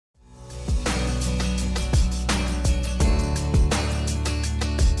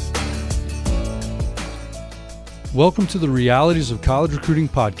Welcome to the Realities of College Recruiting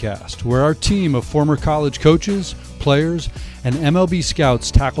podcast, where our team of former college coaches, players, and MLB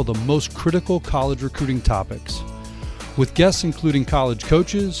scouts tackle the most critical college recruiting topics. With guests including college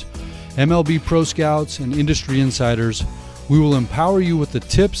coaches, MLB pro scouts, and industry insiders, we will empower you with the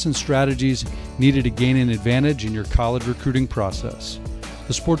tips and strategies needed to gain an advantage in your college recruiting process.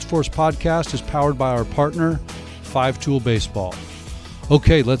 The Sports Force podcast is powered by our partner, 5-Tool Baseball.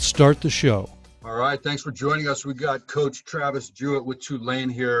 Okay, let's start the show. All right, thanks for joining us. We got Coach Travis Jewett with Tulane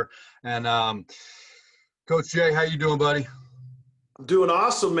here, and Coach Jay, how you doing, buddy? I'm doing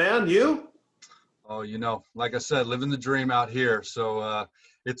awesome, man. You? Oh, like I said, living the dream out here, so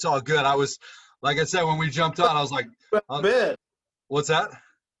it's all good. Like I said, when we jumped on, I was like, bed. What's that?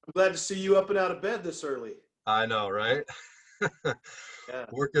 I'm glad to see you up and out of bed this early. I know, right? Yeah,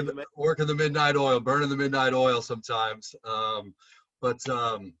 working the midnight oil, burning the midnight oil sometimes, but.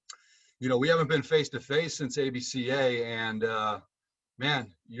 We haven't been face to face since ABCA, and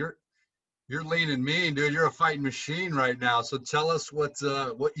man, you're lean and mean, dude. You're a fighting machine right now. So tell us what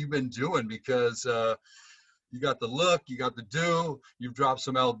you've been doing, because you got the look, you got the do, you've dropped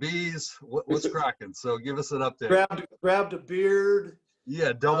some LBs. What's cracking? So give us an update. Grabbed a beard.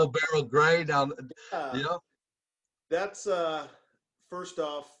 Yeah, double barrel gray down. That's first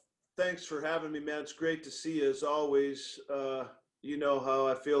off, thanks for having me, man. It's great to see you as always. You know how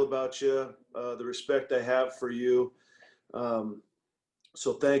I feel about you, the respect I have for you.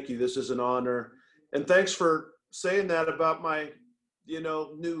 So thank you. This is an honor. And thanks for saying that about my,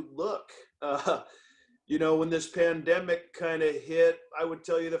 new look. When this pandemic kind of hit, I would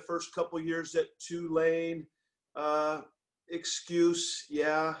tell you the first couple years at Tulane, excuse,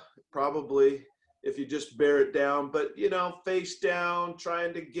 yeah, probably, if you just bear it down. But, face down,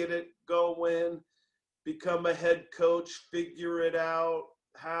 trying to get it going. Become a head coach, figure it out,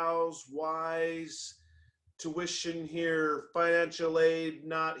 how's, why's, tuition here, financial aid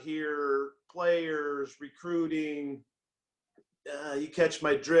not here, players, recruiting, you catch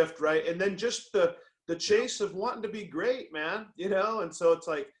my drift, right? And then just the chase of wanting to be great, man, and so it's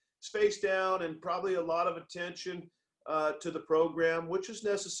like space down and probably a lot of attention to the program, which is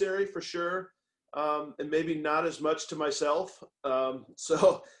necessary for sure, and maybe not as much to myself.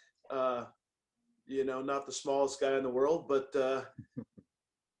 Not the smallest guy in the world, but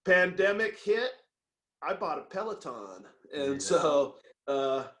pandemic hit, I bought a Peloton. And so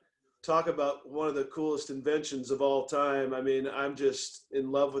talk about one of the coolest inventions of all time. I mean, I'm just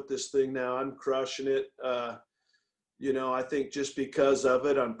in love with this thing now. I'm crushing it. I think just because of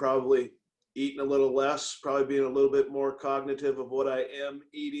it, I'm probably eating a little less, probably being a little bit more cognitive of what I am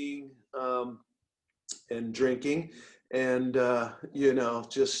eating and drinking. And,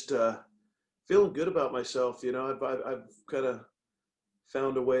 just feeling good about myself. I've kind of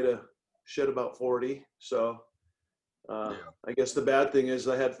found a way to shed about 40. So I guess the bad thing is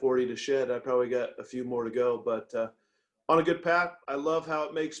I had 40 to shed. I probably got a few more to go, but on a good path. I love how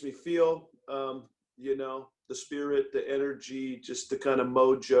it makes me feel. The spirit, the energy, just the kind of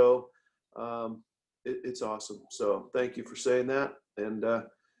mojo. It's awesome. So thank you for saying that. And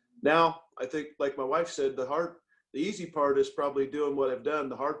now I think, like my wife said, the easy part is probably doing what I've done.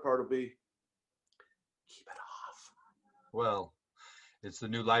 The hard part will be keep it off. Well, it's the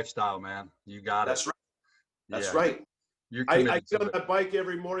new lifestyle, man. You got That's it. Right. That's yeah. right. You're I get on my bike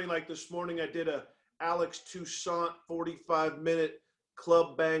every morning. Like this morning, I did a Alex Toussaint 45-minute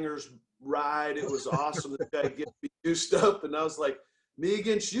club bangers ride. It was awesome. This guy gets me juiced up, and I was like, me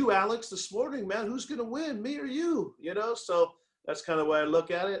against you, Alex, this morning, man. Who's going to win, me or you? So that's kind of the way I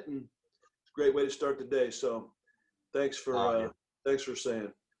look at it, and it's a great way to start the day. So thanks for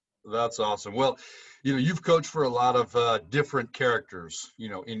saying. That's awesome. Well, you've coached for a lot of different characters,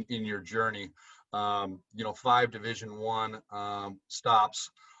 in your journey. 5 Division I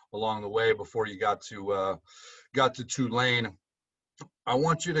stops along the way before you got to Tulane. I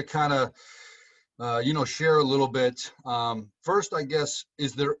want you to kind of, share a little bit. First, I guess,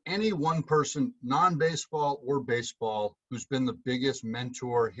 is there any one person, non-baseball or baseball, who's been the biggest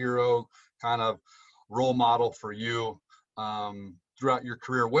mentor, hero, kind of role model for you throughout your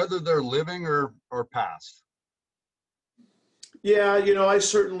career, whether they're living or past? Yeah, I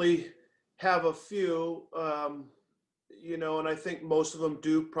certainly have a few, and I think most of them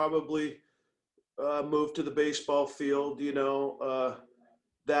do probably move to the baseball field,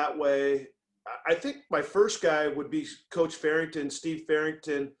 that way. I think my first guy would be Coach Farrington, Steve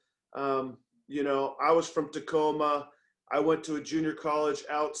Farrington. I was from Tacoma. I went to a junior college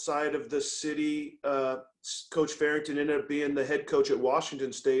outside of the city. Coach Farrington ended up being the head coach at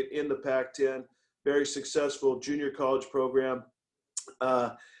Washington State in the Pac-10, very successful junior college program.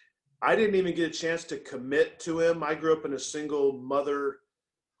 I didn't even get a chance to commit to him. I grew up in a single mother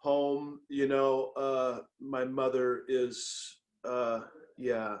home. My mother is,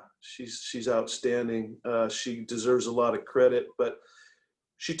 yeah, she's outstanding. She deserves a lot of credit, but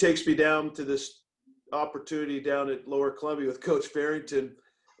she takes me down to this opportunity down at Lower Columbia with Coach Farrington.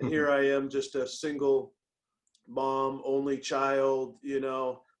 And here I am, just a single mom, only child,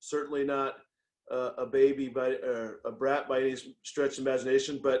 certainly not a baby or a brat by any stretch of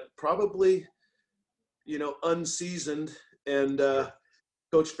imagination, but probably, unseasoned. And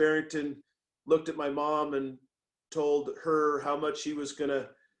Coach Farrington looked at my mom and told her how much he was going to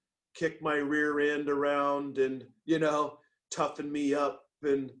kick my rear end around and, toughen me up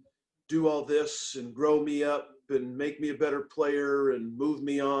and do all this and grow me up and make me a better player and move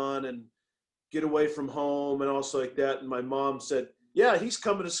me on and get away from home and also like that. And my mom said, yeah, he's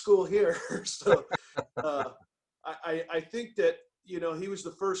coming to school here. So I think that, he was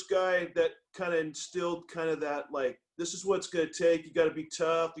the first guy that kind of instilled kind of that, like, this is what it's going to take. You got to be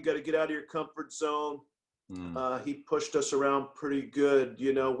tough. You got to get out of your comfort zone. He pushed us around pretty good.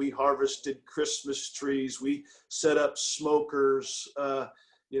 We harvested Christmas trees. We set up smokers,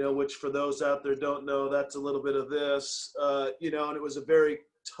 which for those out there don't know, that's a little bit of this, and it was a very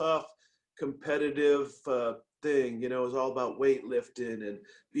tough, competitive thing. It was all about weightlifting and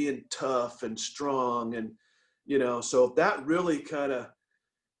being tough and strong. And, so that really kind of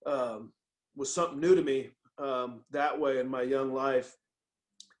was something new to me that way in my young life.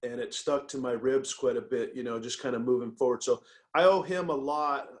 And it stuck to my ribs quite a bit, just kind of moving forward. So I owe him a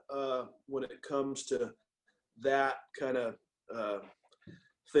lot when it comes to that kind of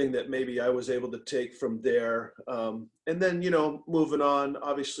thing that maybe I was able to take from there. And then, moving on,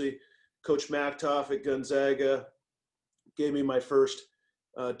 obviously, Coach Mactoff at Gonzaga gave me my first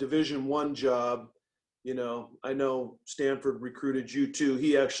Division I job. I know Stanford recruited you too.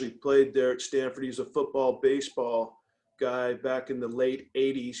 He actually played there at Stanford. He's a football, baseball guy back in the late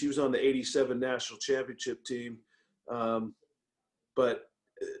 80s. He was on the 87 national championship team. But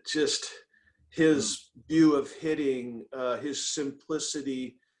just his view of hitting, his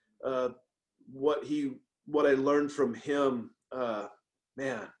simplicity, what I learned from him,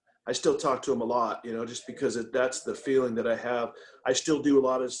 man, I still talk to him a lot, just because that's the feeling that I have. I still do a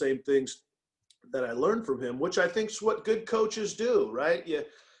lot of the same things that I learned from him, which I think is what good coaches do, right? Yes.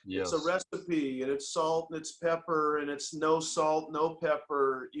 It's a recipe, and it's salt and it's pepper, and it's no salt, no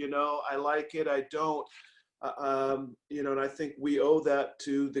pepper. I like it, I don't. And I think we owe that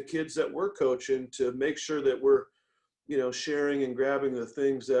to the kids that we're coaching to make sure that we're, sharing and grabbing the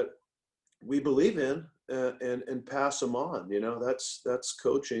things that we believe in and pass them on. That's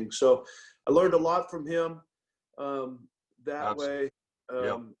coaching. So I learned a lot from him that way.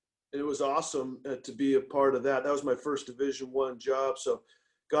 It was awesome to be a part of that. That was my first Division I job. So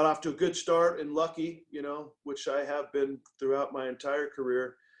got off to a good start and lucky, which I have been throughout my entire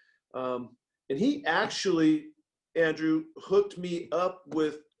career. And he actually, Andrew, hooked me up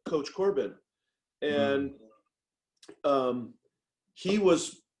with Coach Corbin. And he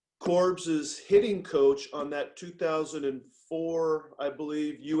was Corbs's hitting coach on that 2004, I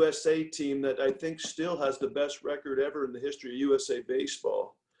believe, USA team that I think still has the best record ever in the history of USA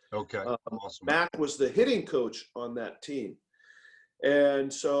baseball. Okay, awesome. Mac was the hitting coach on that team.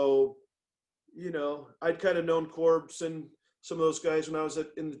 And so, I'd kind of known Corbs and some of those guys when I was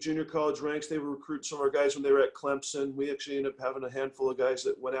in the junior college ranks. They were recruiting some of our guys when they were at Clemson. We actually ended up having a handful of guys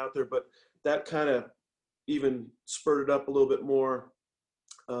that went out there, but that kind of even spurted up a little bit more,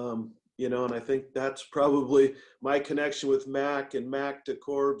 and I think that's probably my connection with Mac and Mac to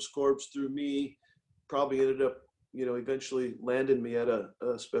Corbs through me probably ended up, eventually landed me at a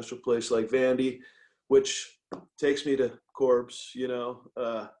special place like Vandy, which takes me to Corbs.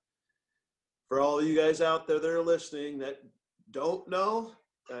 For all of you guys out there that are listening that don't know,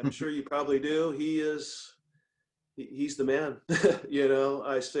 I'm sure you probably do. He's the man.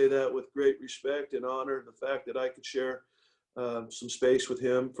 I say that with great respect and honor, the fact that I could share some space with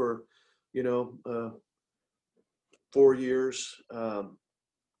him for 4 years.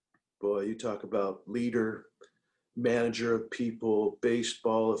 Boy, you talk about leader, manager of people,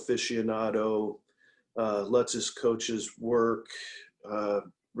 baseball aficionado, lets his coaches work,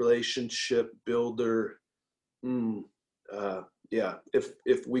 relationship builder. Yeah,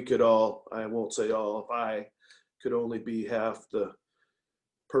 if we could all, I won't say all, if I could only be half the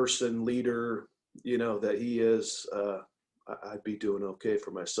person, leader, that he is, I'd be doing okay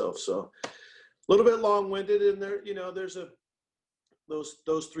for myself. So a little bit long-winded in there, there's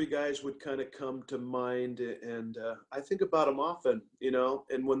those three guys would kind of come to mind, and I think about them often,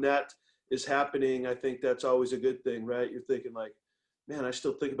 and when that is happening, I think that's always a good thing, right? You're thinking like, man, I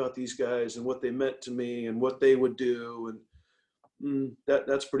still think about these guys and what they meant to me and what they would do. And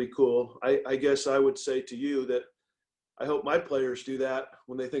that's pretty cool. I guess I would say to you that I hope my players do that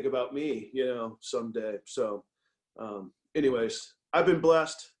when they think about me, someday. So anyways, I've been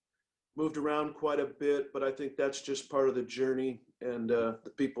blessed, moved around quite a bit, but I think that's just part of the journey. And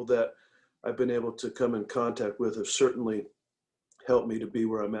the people that I've been able to come in contact with have certainly helped me to be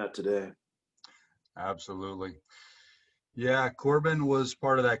where I'm at today. Absolutely. Yeah, Corbin was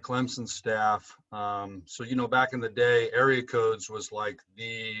part of that Clemson staff. So, back in the day, area codes was like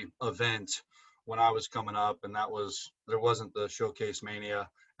the event when I was coming up, and there wasn't the showcase mania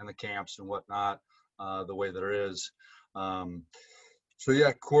and the camps and whatnot the way there is. So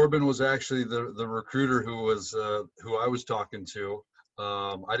yeah, Corbin was actually the recruiter who I was talking to.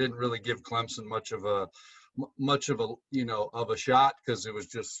 I didn't really give Clemson much of a shot because it was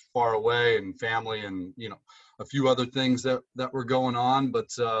just far away and family and a few other things that were going on.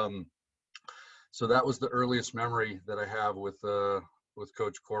 But so that was the earliest memory that I have with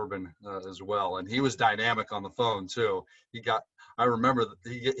Coach Corbin as well, and he was dynamic on the phone too. I remember that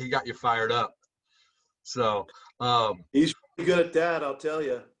he got you fired up. So he's pretty good at that, I'll tell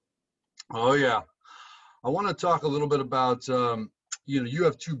you. Oh yeah, I want to talk a little bit about you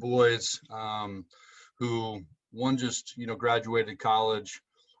have two boys who one just graduated college,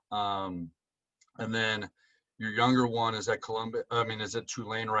 and then your younger one is at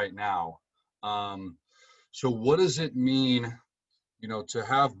Tulane right now. So what does it mean, to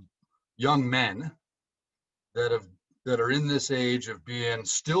have young men that are in this age of being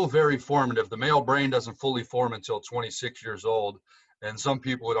still very formative? The male brain doesn't fully form until 26 years old. And some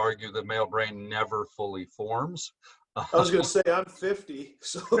people would argue the male brain never fully forms. I was going to say I'm 50.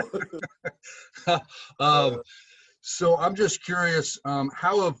 So, so I'm just curious,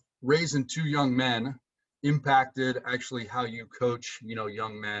 how have raising two young men impacted actually how you coach,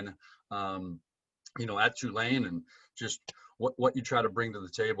 young men, at Tulane, and just what you try to bring to the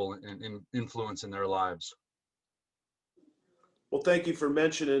table and influence in their lives? Well, thank you for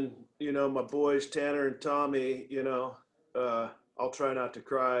mentioning, my boys, Tanner and Tommy. I'll try not to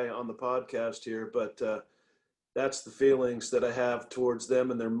cry on the podcast here, but that's the feelings that I have towards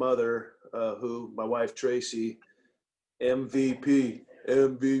them and their mother, who, my wife, Tracy, MVP,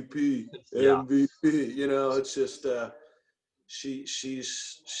 MVP, Yeah. MVP. It's just,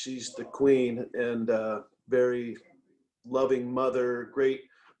 she's the queen, and very loving mother, great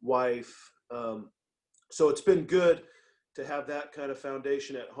wife. So it's been good to have that kind of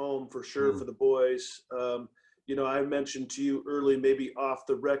foundation at home for sure for the boys. I mentioned to you early, maybe off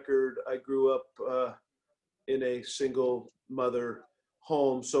the record, I grew up in a single mother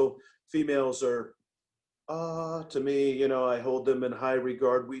home. So females are, to me, I hold them in high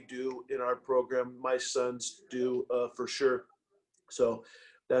regard. We do in our program. My sons do for sure. So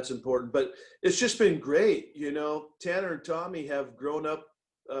that's important. But it's just been great. Tanner and Tommy have grown up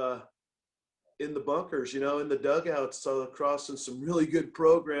in the bunkers, in the dugouts, across in some really good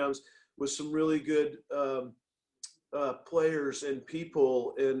programs with some really good players and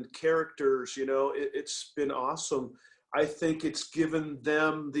people and characters. It's been awesome. I think it's given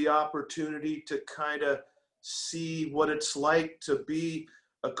them the opportunity to kind of see what it's like to be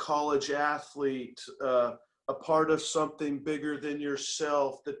a college athlete, a part of something bigger than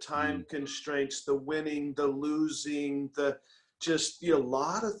yourself, the time constraints, the winning, the losing, just a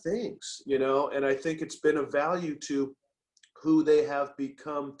lot of things, and I think it's been a value to who they have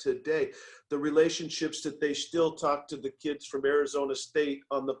become today. The relationships that they still talk to the kids from Arizona State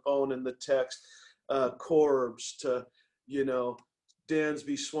on the phone and the text, Corbs to,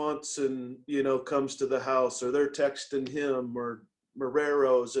 Dansby Swanson, comes to the house, or they're texting him, or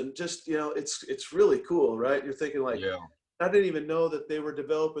Marreros, and just, it's really cool, right? You're thinking like, Yeah. I didn't even know that they were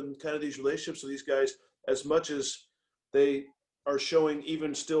developing kind of these relationships with these guys as much as they are showing,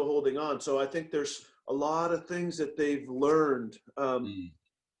 even still holding on. So I think there's a lot of things that they've learned. And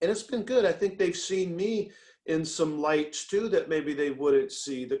it's been good. I think they've seen me in some lights too that maybe they wouldn't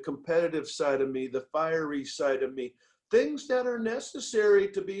see, the competitive side of me, the fiery side of me, things that are necessary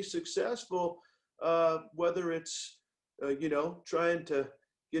to be successful, whether it's, trying to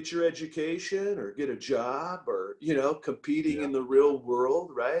get your education or get a job, or, competing in the real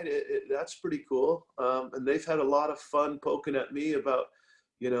world, right? That's pretty cool. And they've had a lot of fun poking at me about,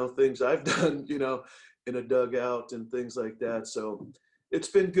 things I've done, in a dugout and things like that. So it's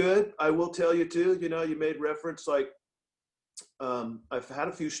been good. I will tell you too, you made reference, like, I've had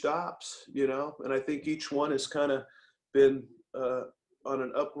a few stops, and I think each one has kind of been on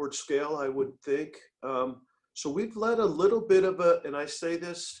an upward scale, I would think. So we've led a little bit of and I say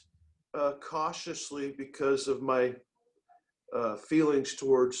this cautiously because of my feelings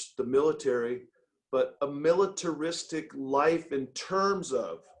towards the military, but a militaristic life in terms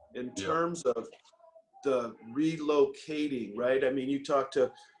of the relocating, right? I mean, you talk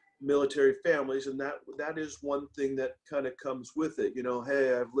to military families, and that is one thing that kind of comes with it. You know,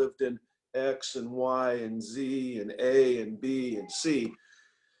 hey, I've lived in X and Y and Z and A and B and C.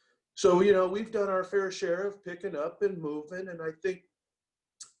 So, you know, we've done our fair share of picking up and moving. And I think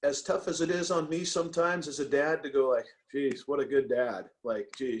as tough as it is on me sometimes as a dad to go like, geez, what a good dad. Like,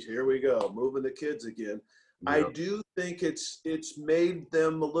 geez, here we go, moving the kids again. Yeah. I do think it's made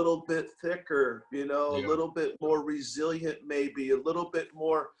them a little bit thicker, you know, a little bit more resilient, maybe a little bit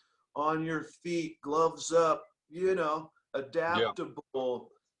more on your feet, gloves up, you know,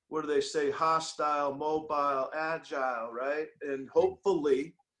 adaptable. What do they say? Hostile, mobile, agile, right? And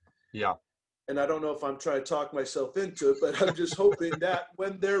hopefully, and I don't know if I'm trying to talk myself into it, but I'm just hoping that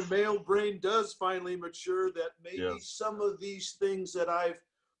when their male brain does finally mature, that maybe some of these things that I've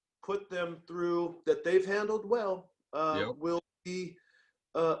put them through that they've handled well will be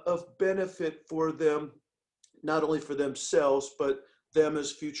of benefit for them, not only for themselves, but them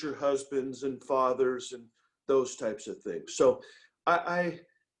as future husbands and fathers and those types of things. So I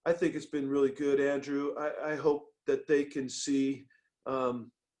think it's been really good, Andrew. I hope that they can see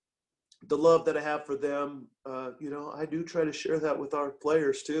the love that I have for them. You know, I do try to share that with our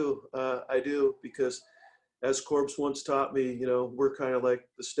players too. I do, because as Corbs once taught me, you know, we're kind of like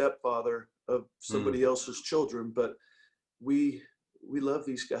the stepfather of somebody else's children, but we love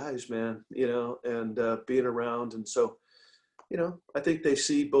these guys, man, you know, and being around. And so, you know, I think they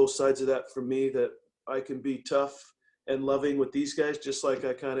see both sides of that from me, that I can be tough and loving with these guys, just like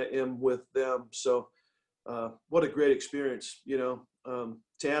I kind of am with them. So what a great experience, you know.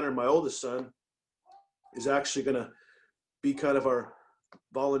 Tanner, my oldest son, is actually going to be kind of our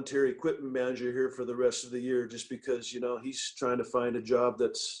voluntary equipment manager here for the rest of the year, just because, you know, he's trying to find a job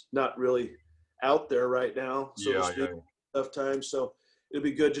that's not really out there right now, so to speak. Tough times. So it'll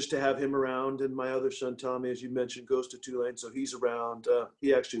be good just to have him around. And my other son, Tommy, as you mentioned, goes to Tulane, so he's around.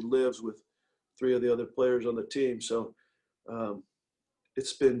 He actually lives with 3 of the other players on the team. So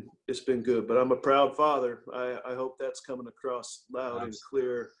it's been good, but I'm a proud father. I hope that's coming across loud and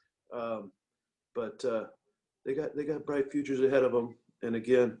clear. But they got bright futures ahead of them. And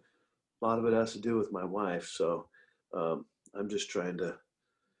again, a lot of it has to do with my wife. So I'm just trying to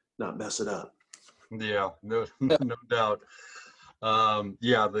not mess it up. Yeah, no doubt.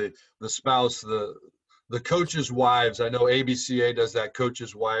 The spouse, the coaches' wives. I know ABCA does that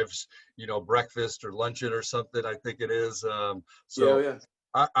coaches' wives, you know, breakfast or luncheon or something, I think it is.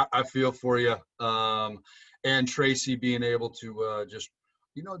 I feel for you. And Tracy being able to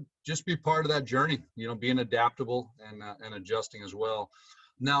just be part of that journey, you know, being adaptable and adjusting as well.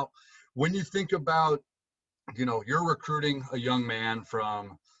 Now, when you think about, you know, you're recruiting a young man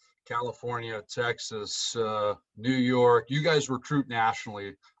from California, Texas, New York, you guys recruit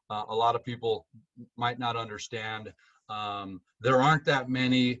nationally. A lot of people might not understand. There aren't that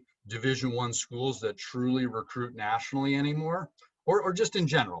many Division I schools that truly recruit nationally anymore, or just in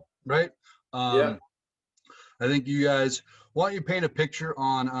general, right? I think you guys, why don't you paint a picture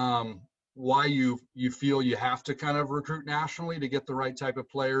on why you feel you have to kind of recruit nationally to get the right type of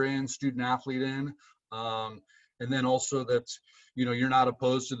player in, student athlete in, and then also that, you know, you're not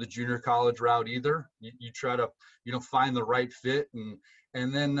opposed to the junior college route either. You try to, you know, find the right fit,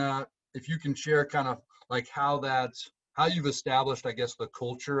 and then if you can share kind of like how you've established, I guess, the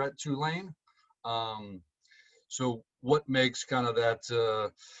culture at Tulane. So what makes kind of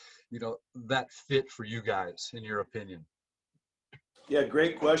that, you know, that fit for you guys, in your opinion? Yeah,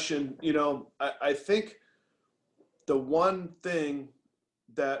 great question. You know, I think the one thing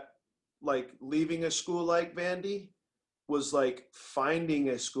that, like, leaving a school like Vandy was like finding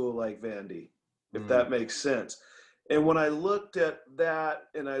a school like Vandy, if that makes sense. And when I looked at that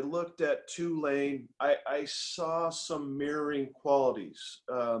and I looked at Tulane, I saw some mirroring qualities.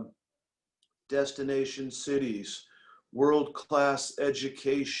 Destination cities, world-class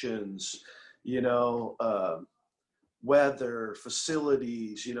educations, you know, weather,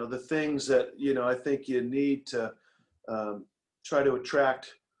 facilities, you know, the things that, you know, I think you need to try to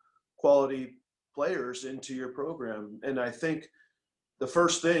attract quality players into your program. And I think the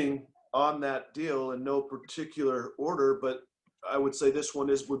first thing on that deal, in no particular order, but I would say this one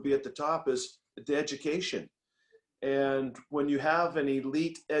would be at the top, is the education. And when you have an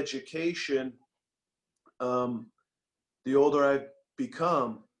elite education, the older I've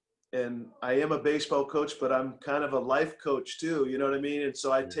become, and I am a baseball coach, but I'm kind of a life coach too, you know what I mean? And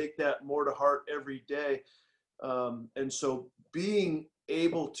so I take that more to heart every day. And so being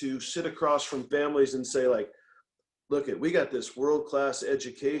able to sit across from families and say, like, look at, we got this world-class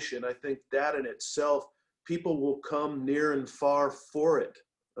education. I think that in itself, people will come near and far for it.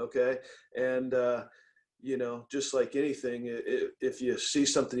 Okay. And, you know, just like anything, if you see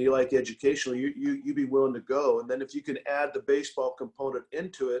something you like educationally, you be willing to go. And then if you can add the baseball component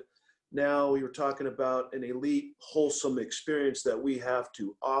into it, now we were talking about an elite, wholesome experience that we have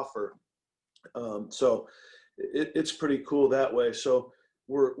to offer. So it's pretty cool that way. So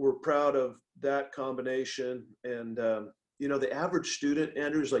we're proud of that combination. And, you know, the average student,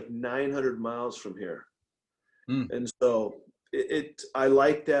 Andrew, is like 900 miles from here. And so I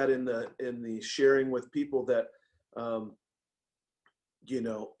like that in the sharing with people that, you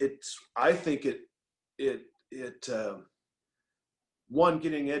know, I think one,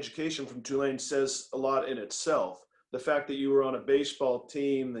 getting education from Tulane says a lot in itself. The fact that you were on a baseball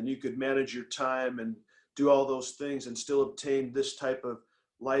team and you could manage your time and do all those things and still obtain this type of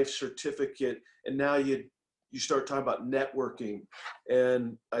life certificate. And now you start talking about networking.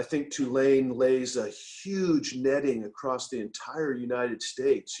 And I think Tulane lays a huge netting across the entire United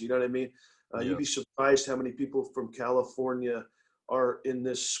States. You know what I mean? You'd be surprised how many people from California are in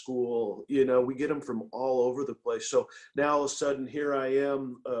this school. You know, we get them from all over the place. So now all of a sudden here I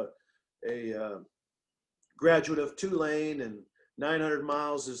am, a graduate of Tulane, and 900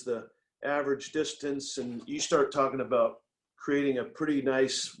 miles is the average distance. And you start talking about creating a pretty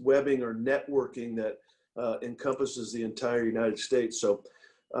nice webbing or networking that encompasses the entire United States. So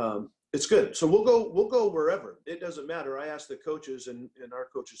it's good. So we'll go wherever. It doesn't matter. I ask the coaches, and our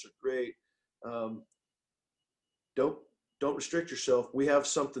coaches are great. Don't restrict yourself. We have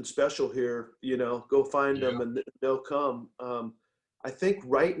something special here, you know, go find them and they'll come. I think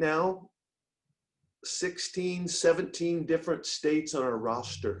right now, 16, 17 different states on our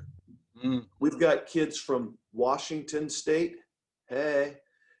roster. We've got kids from Washington State. Hey,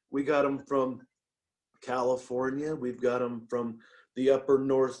 we got them from California. We've got them from the upper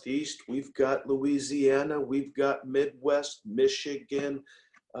Northeast. We've got Louisiana. We've got Midwest, Michigan,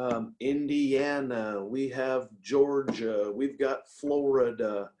 Indiana. We have Georgia. We've got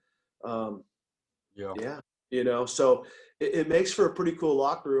Florida. Yeah, you know, so it makes for a pretty cool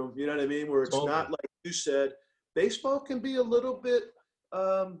locker room. You know what I mean? Where it's not like you said, baseball can be a little bit,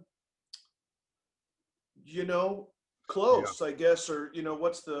 you know, close, I guess, or, you know,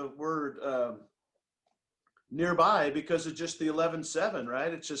 what's the word, nearby, because of just the 11-7,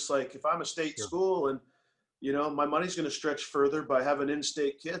 right? It's just like, if I'm a state school and, you know, my money's going to stretch further by having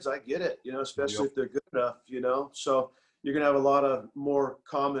in-state kids, I get it, you know, especially if they're good enough, you know. So you're going to have a lot of more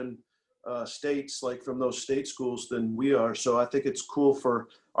common states, like from those state schools, than we are. So I think it's cool for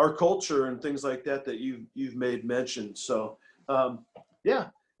our culture and things like that you've made mention. So yeah.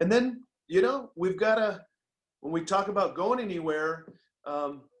 And then, you know, we've got when we talk about going anywhere,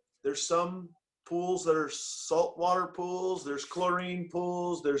 there's some pools that are saltwater pools, there's chlorine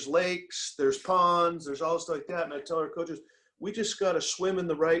pools, there's lakes, there's ponds, there's all stuff like that. And I tell our coaches, we just got to swim in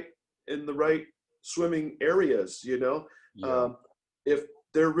the right swimming areas, you know. If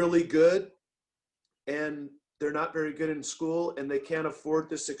they're really good and they're not very good in school and they can't afford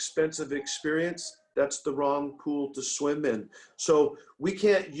this expensive experience, that's the wrong pool to swim in. So we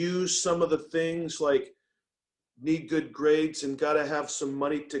can't use some of the things like need good grades and got to have some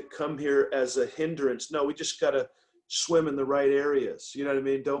money to come here as a hindrance. No, we just got to swim in the right areas. You know what I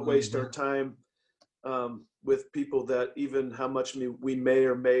mean? Don't waste our time with people that, even how much we may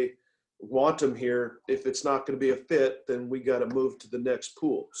or may want them here, if it's not going to be a fit, then we got to move to the next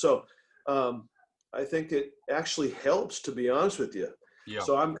pool. So I think it actually helps, to be honest with you.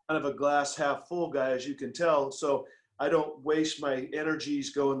 So I'm kind of a glass half full guy, as you can tell. So I don't waste my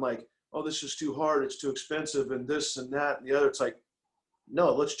energies going like, oh, this is too hard, it's too expensive, and this and that and the other. It's like,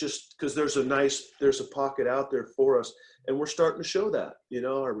 no, let's just, because there's a pocket out there for us, and we're starting to show that. You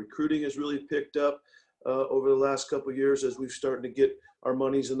know, our recruiting has really picked up over the last couple of years as we've started to get our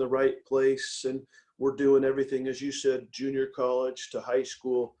monies in the right place, and we're doing everything, as you said, junior college to high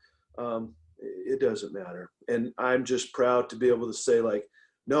school. It doesn't matter. And I'm just proud to be able to say, like,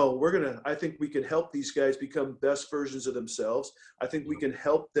 no, I think we can help these guys become best versions of themselves. I think we can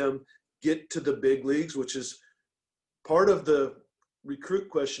help them get to the big leagues, which is part of the recruit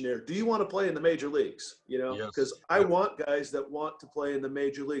questionnaire. Do you want to play in the major leagues? You know, because I want guys that want to play in the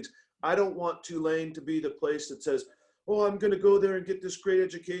major leagues. I don't want Tulane to be the place that says, oh, I'm going to go there and get this great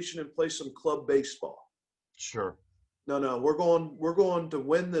education and play some club baseball. Sure. No, we're going to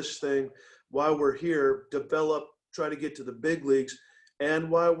win this thing while we're here, develop, try to get to the big leagues. And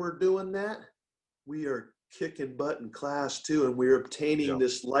while we're doing that, we are kicking butt in class too, and we're obtaining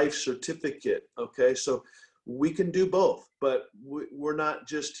this life certificate. Okay, so we can do both, but we're not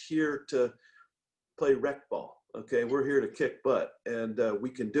just here to play rec ball. Okay, we're here to kick butt, and we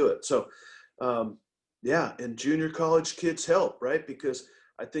can do it. So, yeah, and junior college kids help, right? Because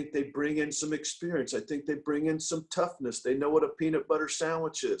I think they bring in some experience. I think they bring in some toughness. They know what a peanut butter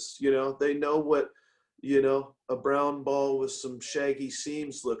sandwich is. You know, they know what, a brown ball with some shaggy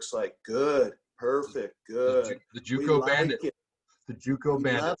seams looks like. Good, perfect, good. The We JUCO like Bandit. it. The JUCO We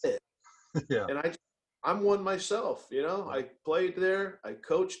Bandit. love it. Yeah. And I'm one myself, I played there. I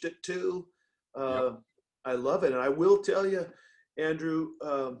coached it too. Yep. I love it. And I will tell you, Andrew,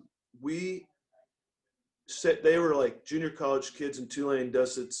 we said they were like junior college kids in Tulane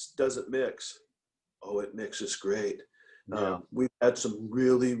doesn't mix. Oh, it mixes great. Yeah. We've had some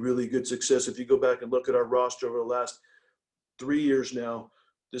really, really good success. If you go back and look at our roster over the last 3 years now,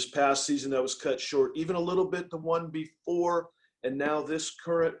 this past season that was cut short, even a little bit the one before, and now this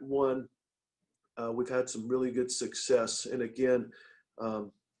current one, we've had some really good success. And again,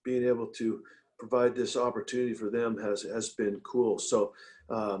 being able to provide this opportunity for them has been cool. So,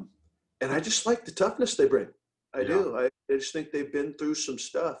 and I just like the toughness they bring. I do. I just think they've been through some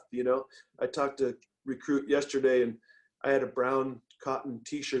stuff. I talked to a recruit yesterday, and I had a brown cotton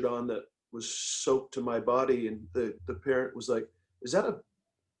T-shirt on that was soaked to my body, and the parent was like, "Is that a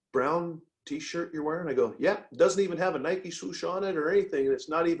brown T-shirt you're wearing?" I go, "Yeah, it doesn't even have a Nike swoosh on it or anything, and it's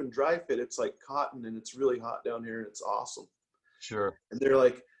not even dry fit. It's like cotton, and it's really hot down here, and it's awesome." Sure. And they're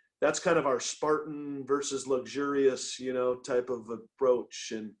like, that's kind of our Spartan versus luxurious, type of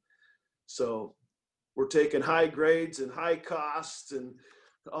approach. And so we're taking high grades and high costs and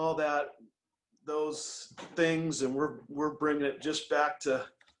all those things, and we're bringing it just back to,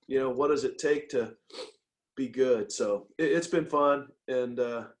 what does it take to be good? So it's been fun, and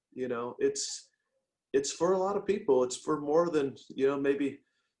it's for a lot of people. It's for more than maybe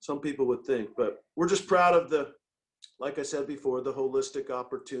some people would think. But we're just proud of like I said before, the holistic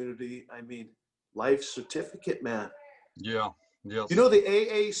opportunity. I mean, life certificate, man. Yeah. Yes. The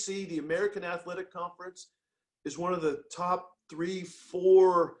AAC, the American Athletic Conference, is one of the top 3,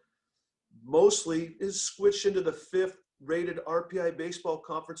 4, mostly is switched into the 5th rated RPI baseball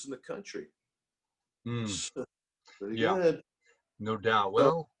conference in the country. So, pretty good. No doubt.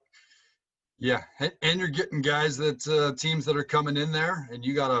 Well, yeah. And you're getting guys teams that are coming in there, and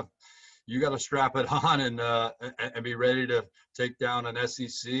you gotta strap it on and be ready to take down an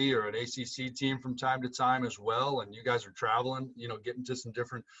SEC or an ACC team from time to time as well. And you guys are traveling, getting to some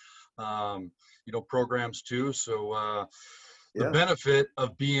different, programs too. So the benefit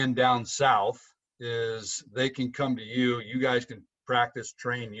of being down south is they can come to you. You guys can practice,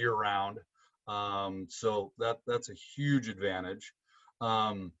 train year round. So that's a huge advantage.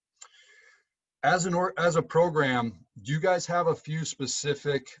 As a program, do you guys have a few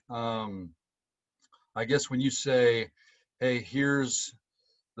specific, I guess when you say, hey, here's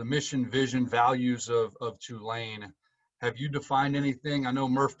the mission, vision, values of Tulane, have you defined anything? I know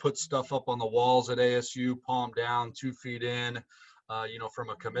Murph puts stuff up on the walls at ASU, palm down, 2 feet in, from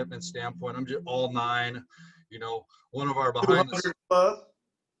a commitment standpoint. I'm just all 9, one of our behind the 200 club.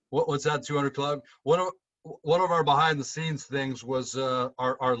 What's that, 200 club? One of our behind the scenes things was our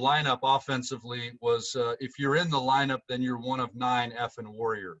lineup offensively was if you're in the lineup, then you're one of 9 effing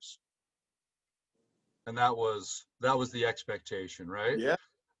Warriors. And that was the expectation, right? Yeah,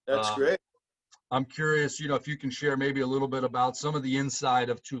 that's great. I'm curious, if you can share maybe a little bit about some of the inside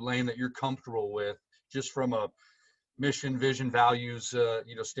of Tulane that you're comfortable with, just from a mission, vision, values,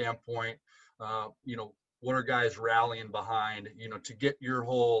 standpoint. What are guys rallying behind, to get your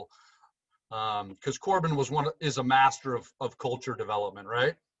whole, because Corbin is a master of culture development,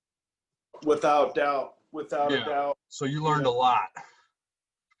 right? Without doubt, without a doubt. So you learned a lot.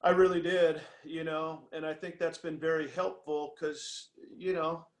 I really did, and I think that's been very helpful because,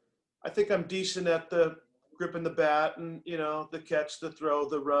 I think I'm decent at the gripping the bat and, the catch, the throw,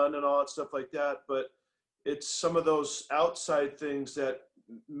 the run and all that stuff like that. But it's some of those outside things that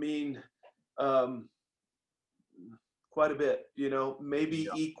mean quite a bit, maybe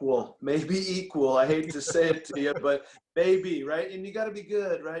equal. I hate to say it to you, but maybe, right? And you got to be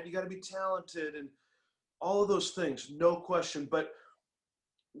good, right? You got to be talented and all of those things, no question. But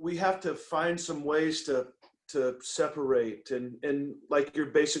we have to find some ways to separate and like you're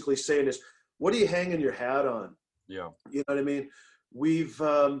basically saying is, what are you hanging your hat on? Yeah. You know what I mean? We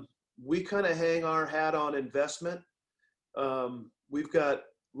kind of hang our hat on investment. We've got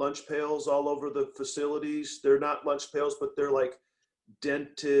lunch pails all over the facilities. They're not lunch pails, but they're like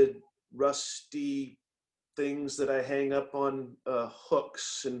dented, rusty things that I hang up on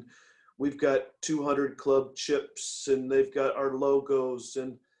hooks. And we've got 200 club chips, and they've got our logos,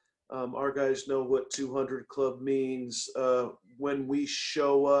 and our guys know what 200 club means. When we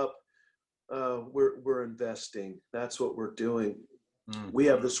show up, we're investing. That's what we're doing. Mm. We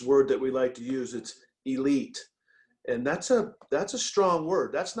have this word that we like to use. It's elite. And that's a strong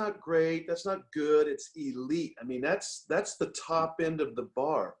word. That's not great. That's not good. It's elite. I mean, that's the top end of the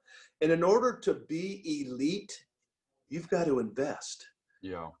bar. And in order to be elite, you've got to invest.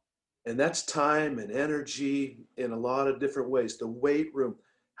 Yeah. And that's time and energy in a lot of different ways. The weight room.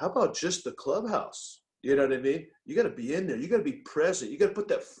 How about just the clubhouse? You know what I mean? You got to be in there. You got to be present. You got to put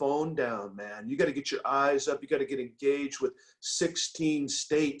that phone down, man. You got to get your eyes up. You got to get engaged with 16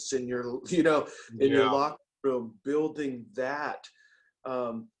 states in your, your locker room, building that.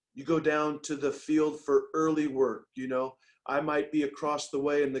 You go down to the field for early work. I might be across the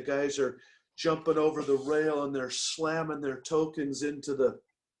way and the guys are jumping over the rail and they're slamming their tokens into the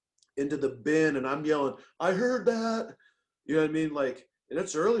bin, and I'm yelling, I heard that. You know what I mean? And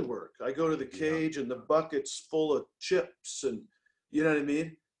it's early work. I go to the cage and the bucket's full of chips, and you know what I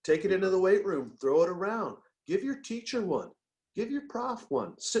mean? Take it into the weight room, throw it around. Give your teacher one. Give your prof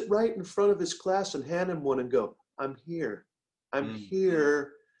one. Sit right in front of his class and hand him one and go, I'm here. I'm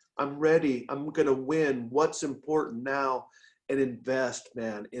here. I'm ready. I'm going to win. What's important now? And invest,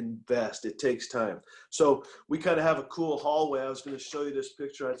 man, invest. It takes time. So we kind of have a cool hallway. I was going to show you this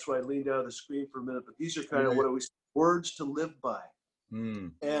picture. That's why I leaned out of the screen for a minute, but these are kind of what we words to live by.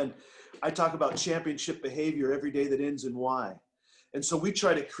 And I talk about championship behavior every day that ends in Y. And so we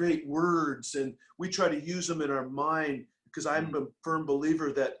try to create words and we try to use them in our mind, because I'm a firm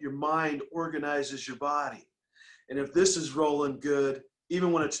believer that your mind organizes your body. And if this is rolling good,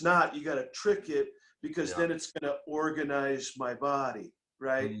 even when it's not, you got to trick it, because then it's going to organize my body,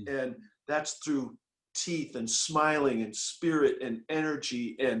 right? And that's through teeth and smiling and spirit and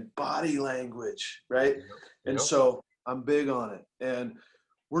energy and body language, right? And so I'm big on it. And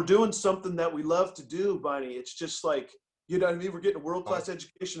we're doing something that we love to do, Bonnie. It's just like, you know what I mean? We're getting a world-class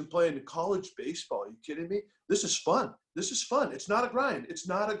education and playing college baseball. Are you kidding me? This is fun. This is fun. It's not a grind. It's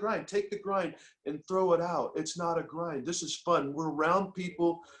not a grind. Take the grind and throw it out. It's not a grind. This is fun. We're around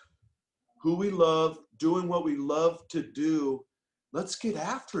people who we love, doing what we love to do. Let's get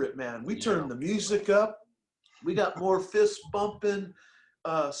after it, man. We turn the music up. We got more fist bumping,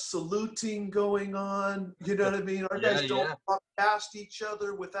 saluting going on. You know what I mean? Our guys don't walk past each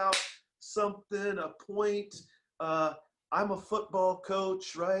other without something, a point. I'm a football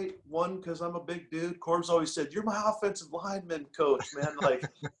coach, right? One, because I'm a big dude. Corb's always said, you're my offensive lineman coach, man.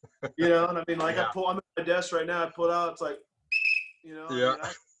 And I mean, I'm at my desk right now. I pull out, it's like, I mean, I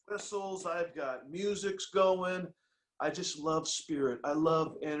have whistles, I've got music's going. I just love spirit. I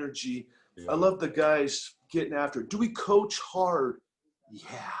love energy. I love the guys getting after it. Do we coach hard?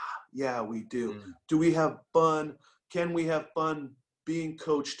 Yeah, we do. Do we have fun? Can we have fun being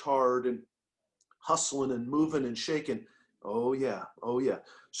coached hard and hustling and moving and shaking? Oh yeah.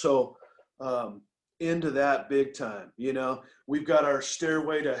 So into that big time. We've got our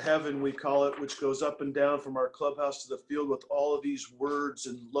stairway to heaven, we call it, which goes up and down from our clubhouse to the field with all of these words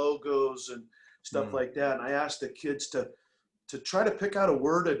and logos and stuff like that. And I asked the kids to try to pick out a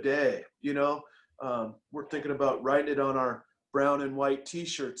word a day. We're thinking about writing it on our brown and white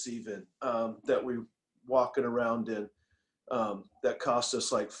t-shirts even, that we're walking around in. That cost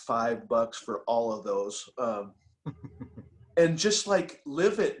us like $5 for all of those. And just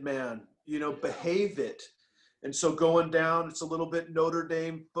live it, man, behave it. And so going down, it's a little bit Notre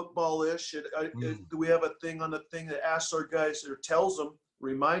Dame football-ish. We have a thing on the thing that asks our guys, or tells them,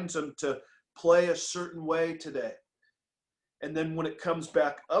 reminds them to play a certain way today. And then when it comes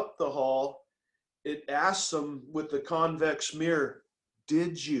back up the hall, it asks them with the convex mirror,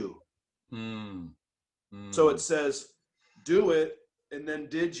 did you? So it says, do it, and then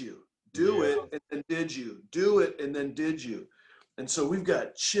did you? Do it, and then did you? Do it, and then did you? And so we've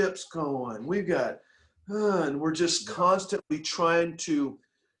got chips going. We've got, and we're just constantly trying to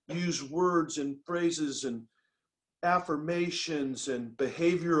use words and phrases and affirmations and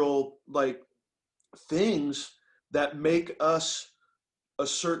behavioral things that make us a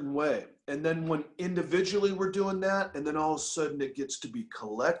certain way. And then when individually we're doing that, and then all of a sudden it gets to be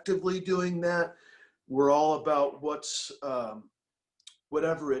collectively doing that, we're all about what's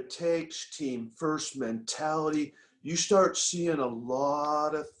whatever it takes, team first mentality. You start seeing a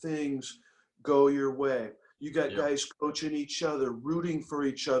lot of things go your way. You got guys coaching each other, rooting for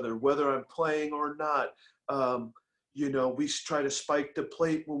each other, whether I'm playing or not. We try to spike the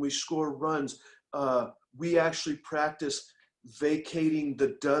plate when we score runs. We actually practice vacating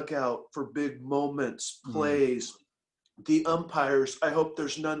the dugout for big moments, plays. The umpires, I hope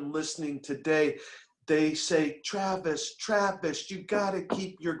there's none listening today, they say, Travis, you got to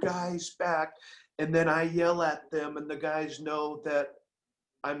keep your guys back. And then I yell at them, and the guys know that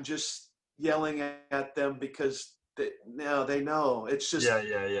I'm just, yelling at them because now they know. It's just our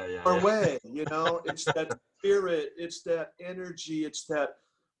yeah. way, it's that spirit, it's that energy, it's that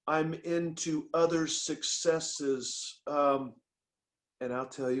I'm into others' successes. And I'll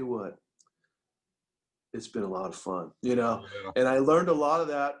tell you what, it's been a lot of fun, Yeah. and I learned a lot of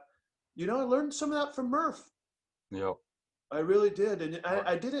that. I learned some of that from Murph. Yep. I really did. And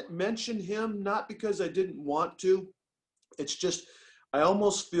I didn't mention him, not because I didn't want to. It's just, I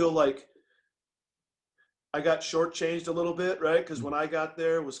almost feel like I got shortchanged a little bit, right? Because when I got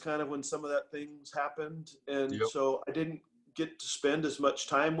there was kind of when some of that things happened. And Yep. so I didn't get to spend as much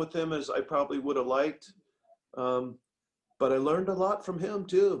time with him as I probably would have liked. But I learned a lot from him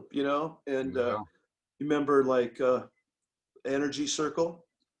too, and Yeah. remember like Energy Circle.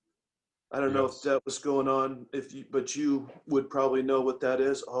 I don't know if Yes. that was going on, but you would probably know what that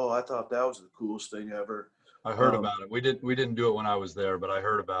is. Oh, I thought that was the coolest thing ever. I heard about it. We didn't do it when I was there, but I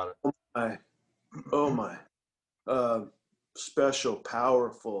heard about I, oh my, special,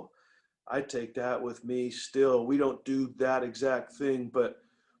 powerful. I take that with me still. We don't do that exact thing, but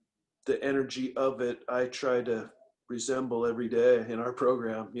the energy of it, I try to resemble every day in our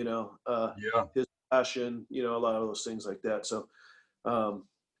program, it. Yeah. his passion, a lot of those things like that. So,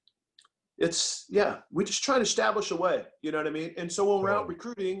 we just try to establish a way, you know what I mean? And so when we're out Totally.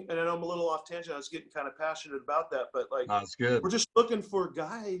 recruiting, and I know I'm a little off tangent, I was getting kind of passionate about that, but like, That's good. we're just looking for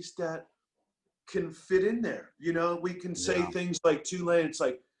guys that can fit in there. We can say Yeah. things like Tulane, it's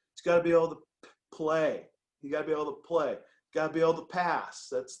like, it's got to be able to play. You got to be able to play. Got to be able to pass.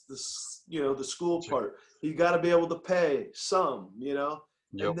 That's the school part. You got to be able to pay some, Yep.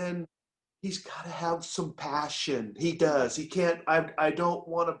 and then he's got to have some passion. He does. He can't. I don't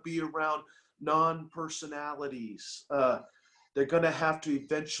want to be around non-personalities. They're going to have to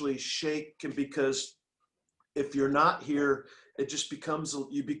eventually shake, because if you're not here, it just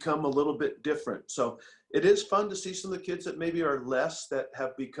you become a little bit different. So it is fun to see some of the kids that maybe are less, that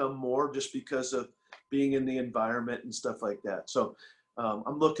have become more just because of being in the environment and stuff like that. So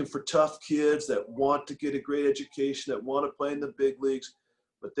I'm looking for tough kids that want to get a great education, that want to play in the big leagues,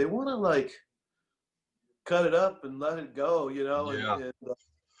 but they want to like cut it up and let it go, Yeah.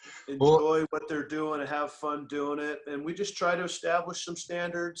 and Well, enjoy what they're doing and have fun doing it. And we just try to establish some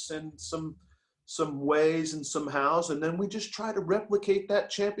standards and some ways and some hows, and then we just try to replicate that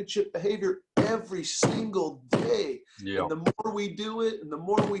championship behavior every single day. yeah. And the more we do it, and the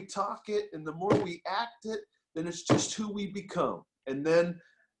more we talk it, and the more we act it, then it's just who we become. And then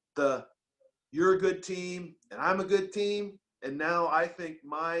you're a good team and I'm a good team, and now I think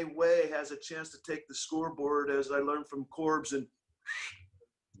my way has a chance to take the scoreboard, as I learned from Corbs, and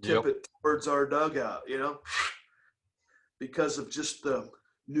tip it towards our dugout, because of just the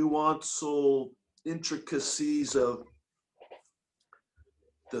nuanceful intricacies of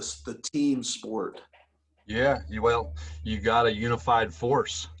the team sport. Yeah. You got a unified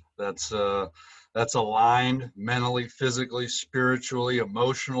force that's aligned mentally, physically, spiritually,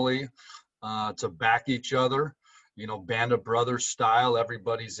 emotionally, to back each other. Band of brothers style.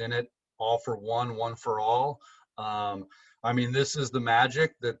 Everybody's in it, all for one for all. This is the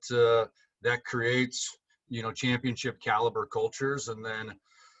magic that creates championship caliber cultures, and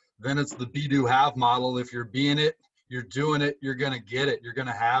then it's the be do have model. If you're being it, you're doing it, you're gonna get it, you're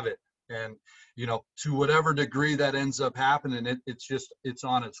gonna have it. And to whatever degree that ends up happening, it's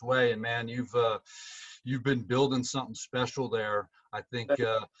on its way. And man, you've been building something special there. I think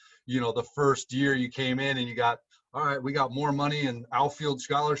the first year you came in and you got, all right, we got more money in outfield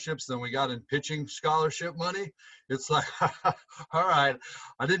scholarships than we got in pitching scholarship money. It's like, all right,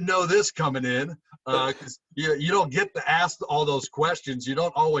 I didn't know this coming in, because you don't get to ask all those questions. You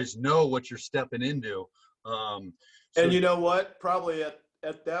don't always know what you're stepping into. And you know what? Probably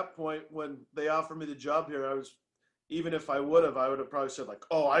at that point when they offered me the job here, even if I would have probably said like,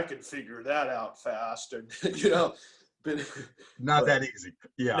 oh, I can figure that out fast. And, not that easy.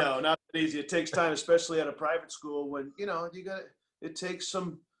 Yeah. No, not that easy. It takes time, especially at a private school, when, it takes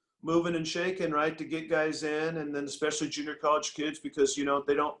some moving and shaking, right, to get guys in. And then especially junior college kids, because,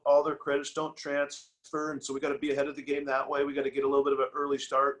 all their credits don't transfer. And so we got to be ahead of the game that way. We got to get a little bit of an early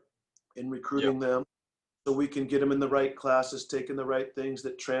start in recruiting them, so we can get them in the right classes, taking the right things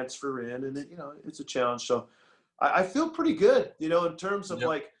that transfer in. And it's a challenge. So I feel pretty good, in terms of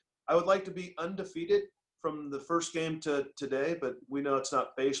like, I would like to be undefeated from the first game to today, but we know it's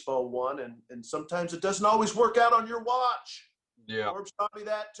not baseball 1, and sometimes it doesn't always work out on your watch. Yeah. Forbes taught me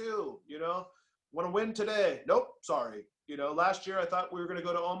that too, want to win today. Nope. Sorry. Last year I thought we were going to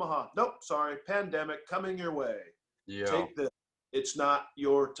go to Omaha. Nope. Sorry. Pandemic coming your way. Yeah. Take this. It's not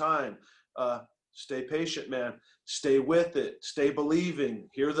your time. Stay patient, man. Stay with it. Stay believing.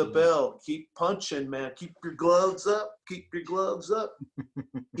 Hear the bell. Keep punching, man. Keep your gloves up. Keep your gloves up.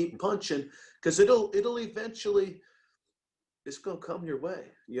 Keep punching, because it'll eventually, it's gonna come your way,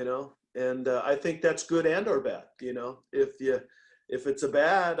 you know. And I think that's good and or bad, you know. If it's a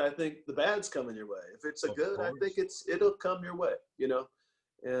bad, I think the bad's coming your way. If it's a good, I think it'll come your way, you know.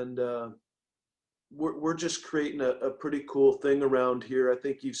 And we're just creating a pretty cool thing around here. I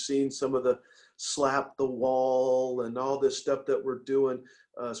think you've seen some of the slap the wall and all this stuff that we're doing.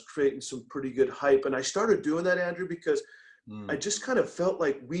 Is creating some pretty good hype. And I started doing that, Andrew, because I just kind of felt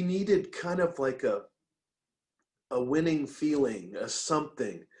like we needed kind of like a winning feeling, a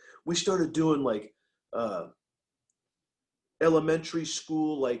something. We started doing like elementary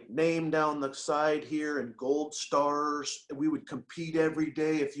school, like name down the side here and gold stars. We would compete every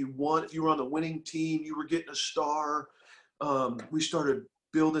day. If you were on the winning team, you were getting a star. We started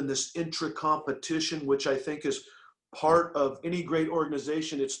building this intra-competition, which I think is part of any great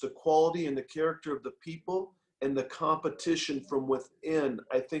organization. It's the quality and the character of the people and the competition from within.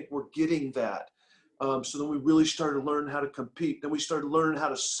 I think we're getting that. So then we really started learning how to compete. Then we started learning how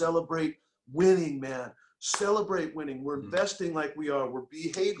to celebrate winning, man. Celebrate winning. We're investing like we are. We're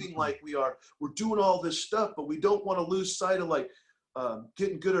behaving like we are. We're doing all this stuff, but we don't want to lose sight of like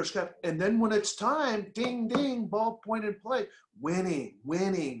getting good or scrap. And then when it's time, ding, ding, ball point and play, winning,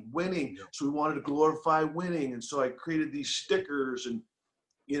 winning, winning. So we wanted to glorify winning. And so I created these stickers, and,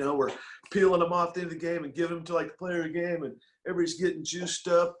 you know, we're peeling them off the end of the game and giving them to like the player of the game, and everybody's getting juiced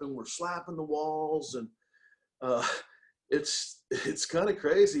up, and we're slapping the walls, and it's kind of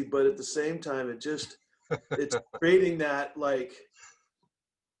crazy, but at the same time, it's creating that, like,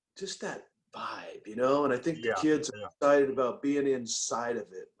 just that vibe, you know. And I think the kids are excited about being inside of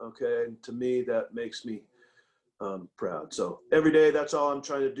it. Okay, and to me, that makes me proud. So every day, that's all I'm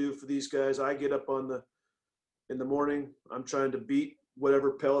trying to do for these guys. I get up in the morning. I'm trying to beat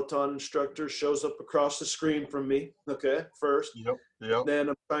whatever Peloton instructor shows up across the screen from me. Okay, first. Yep. Then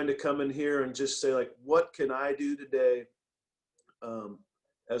I'm trying to come in here and just say, like, what can I do today?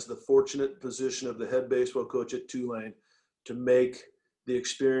 As the fortunate position of the head baseball coach at Tulane, to make the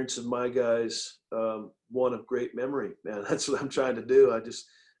experience of my guys one of great memory, man. That's what I'm trying to do. I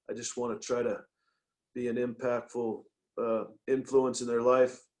just want to try to be an impactful influence in their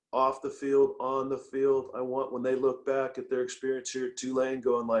life, off the field, on the field. I want, when they look back at their experience here at Tulane,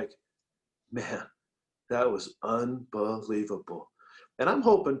 going like, man, that was unbelievable. And I'm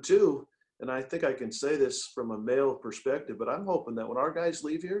hoping too, and I think I can say this from a male perspective, but I'm hoping that when our guys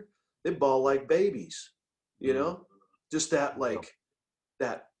leave here, they ball like babies, you know, just that, like,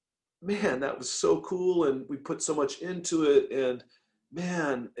 that, man, that was so cool. And we put so much into it, and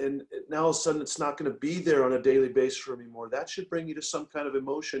man, and now all of a sudden it's not going to be there on a daily basis for me anymore. That should bring you to some kind of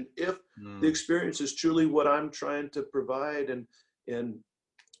emotion if the experience is truly what I'm trying to provide and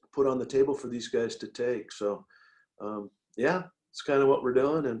put on the table for these guys to take. So, yeah, it's kind of what we're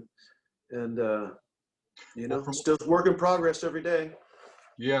doing. And you know, still work in progress every day.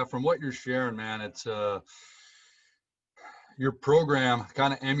 Yeah, from what you're sharing, man, it's your program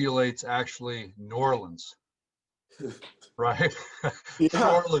kind of emulates actually New Orleans, right?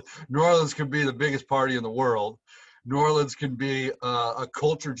 Yeah. New Orleans can be the biggest party in the world. New Orleans can be a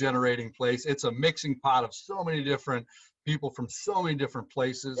culture generating place. It's a mixing pot of so many different people from so many different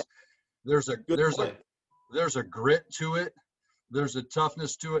places. There's a grit to it. There's a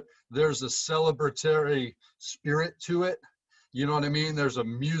toughness to it. There's a celebratory spirit to it. You know what I mean? There's a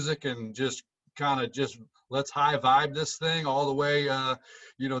music and just kind of just let's high vibe this thing all the way,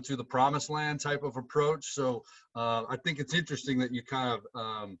 you know, to the promised land type of approach. So I think it's interesting that you kind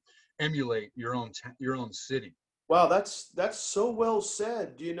of emulate your own city. Wow, that's so well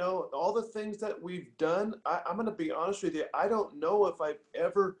said. You know, all the things that we've done, I'm going to be honest with you. I don't know if I've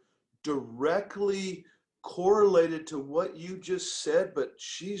ever directly correlated to what you just said, but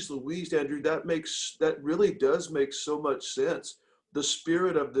geez Louise, Andrew, that really does make so much sense. The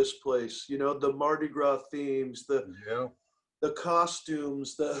spirit of this place, you know, the Mardi Gras themes, the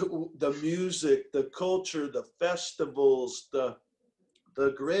costumes, the music, the culture, the festivals, the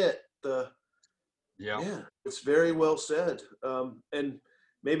grit, yeah, it's very well said. And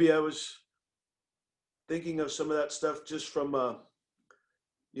maybe I was thinking of some of that stuff just from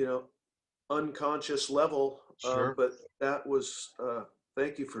you know, unconscious level. Sure. But that was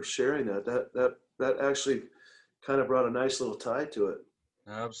thank you for sharing that. That actually kind of brought a nice little tie to it.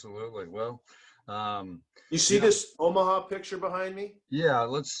 Absolutely. Well, you see this Omaha picture behind me? Yeah,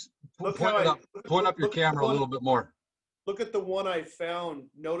 let's point up your camera a little bit more. Look at the one I found.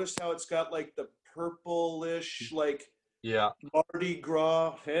 Notice how it's got like the purplish, like Yeah. Mardi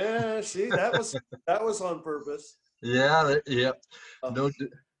Gras. Yeah, see, that was on purpose. Yeah. Yeah. Uh, No.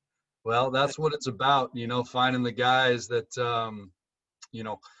 Well, that's what it's about, finding the guys that, you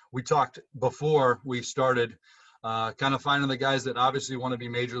know, we talked before we started, kind of finding the guys that obviously want to be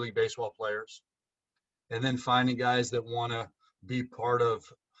Major League Baseball players, and then finding guys that want to be part of,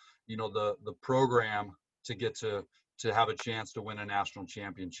 the program to get to have a chance to win a national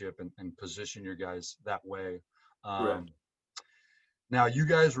championship and position your guys that way. correct. Now you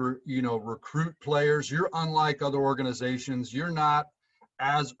guys recruit players. You're unlike other organizations. You're not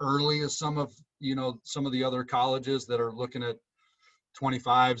as early as some of the other colleges that are looking at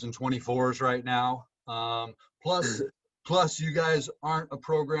 25s and 24s right now. Plus, plus you guys aren't a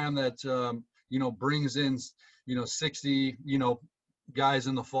program that brings in 60 guys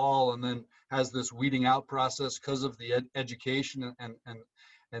in the fall and then has this weeding out process because of the education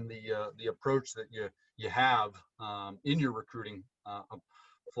and the approach that you have in your recruiting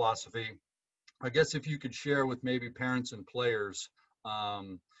philosophy. I guess if you could share with maybe parents and players,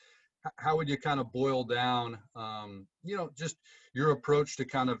 how would you kind of boil down, just your approach to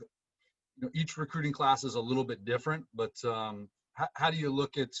kind of, each recruiting class is a little bit different, but how do you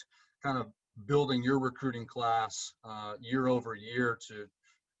look at kind of building your recruiting class year over year to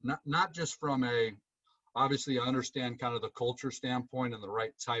not just from obviously I understand kind of the culture standpoint and the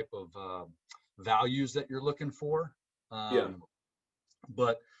right type of values that you're looking for. Yeah.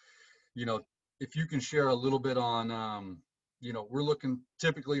 But, if you can share a little bit on, we're looking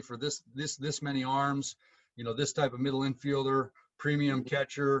typically for this many arms, this type of middle infielder, premium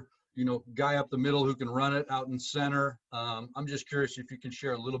catcher, guy up the middle who can run it out in center. I'm just curious if you can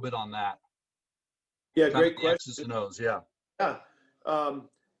share a little bit on that. Yeah, Kind great of the question. X's and O's, yeah. Yeah.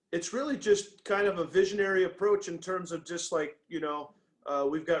 It's really just kind of a visionary approach in terms of just like,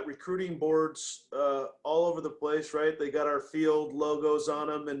 we've got recruiting boards all over the place, right? They got our field logos on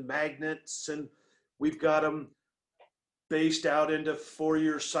them and magnets, and we've got them based out into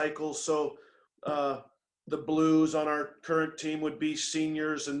 4-year cycles. So the blues on our current team would be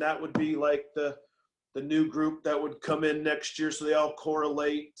seniors, and that would be like the new group that would come in next year. So they all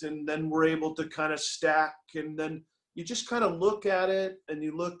correlate, and then we're able to kind of stack, and then you just kind of look at it and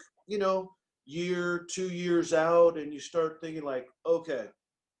you look, year, 2 years out, and you start thinking like, okay,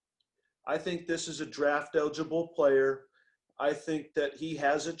 I think this is a draft eligible player. I think that he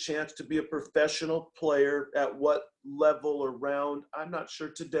has a chance to be a professional player at what level or round, I'm not sure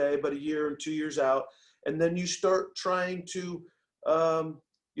today, but a year and 2 years out. And then you start trying to,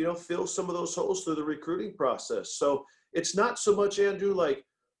 fill some of those holes through the recruiting process. So it's not so much, Andrew, like,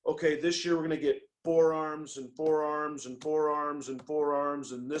 okay, this year we're going to get 4 arms and 4 arms and 4 arms and 4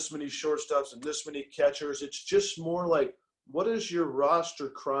 arms and this many shortstops and this many catchers. It's just more like, what is your roster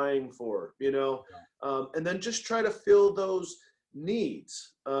crying for, and then just try to fill those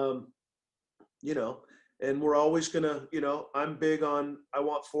needs, and we're always going to, I'm big on, I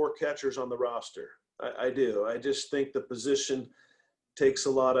want 4 catchers on the roster. I do. I just think the position takes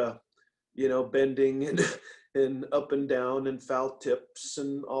a lot of, bending and up and down and foul tips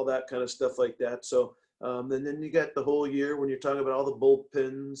and all that kind of stuff like that. So, and then you got the whole year when you're talking about all the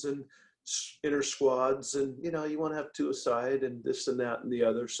bullpens and inner squads, and you want to have 2 aside and this and that and the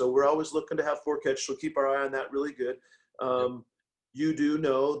other. So we're always looking to have 4 catches. So keep our eye on that really good. You do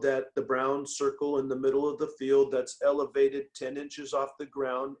know that the brown circle in the middle of the field that's elevated 10 inches off the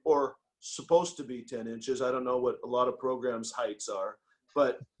ground, or supposed to be 10 inches. I don't know what a lot of programs' heights are,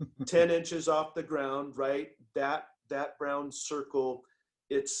 but 10 inches off the ground, right? That brown circle,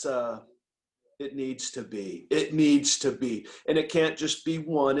 it needs to be. It needs to be. And it can't just be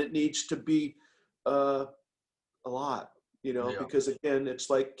one. It needs to be a lot, because again, it's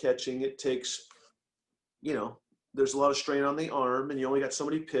like catching. It takes, there's a lot of strain on the arm, and you only got so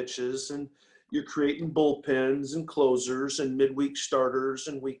many pitches, and you're creating bullpens and closers and midweek starters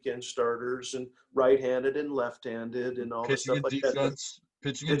and weekend starters and right-handed and left-handed and all this stuff like defense, that.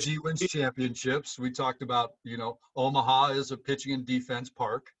 Pitching and D wins championships. We talked about, Omaha is a pitching and defense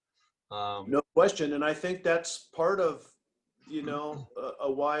park. No question. And I think that's part of, a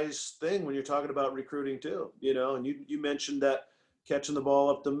wise thing when you're talking about recruiting too, and you mentioned that catching the ball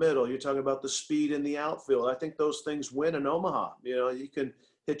up the middle, you're talking about the speed in the outfield. I think those things win in Omaha. You can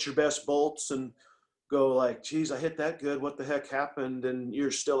hit your best bolts and go like, geez, I hit that good. What the heck happened? And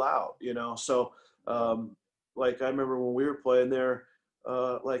you're still out, So like I remember when we were playing there,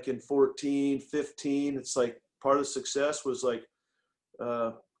 like in 14, 15, it's like part of the success was like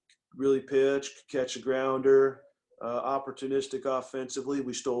really pitch, catch a grounder, opportunistic offensively.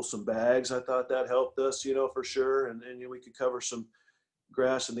 We stole some bags. I thought that helped us, for sure. And we could cover some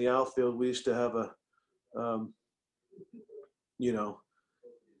grass in the outfield. We used to have you know,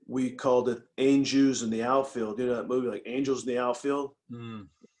 we called it Angels in the outfield. You know that movie, like Angels in the Outfield? Mm.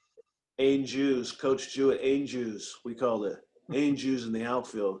 Angels, Coach Jewett, Angels, we called it. Angels in the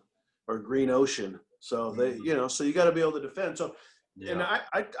outfield, or Green Ocean. So they, you know, so you got to be able to defend. So, and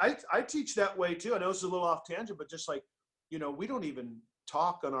I teach that way too. I know it's a little off tangent, but just like, you know, we don't even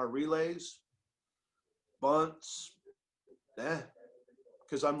talk on our relays, bunts,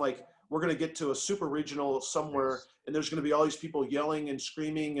 because I'm like, we're going to get to a super regional somewhere, and there's going to be all these people yelling and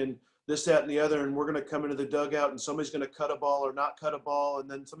screaming and this, that, and the other, and we're going to come into the dugout, and somebody's going to cut a ball or not cut a ball, and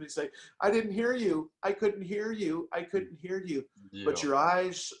then somebody say, I didn't hear you, I couldn't hear you, I couldn't hear you. But your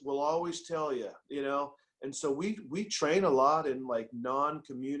eyes will always tell you, you know. And so we train a lot in like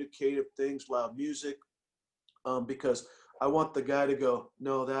non-communicative things, loud music, because I want the guy to go,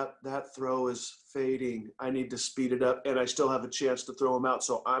 no, that throw is fading. I need to speed it up, and I still have a chance to throw him out,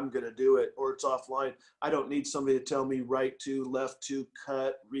 so I'm going to do it, or it's offline. I don't need somebody to tell me right to, left to,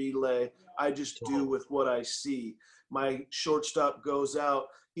 cut, relay. I just do with what I see. My shortstop goes out.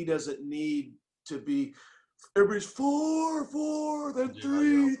 He doesn't need to be, everybody's 4, then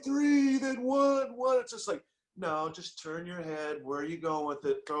 3, then 1. It's just like, no, just turn your head. Where are you going with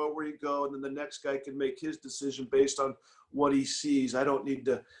it? Throw it where you go, and then the next guy can make his decision based on what he sees. I don't need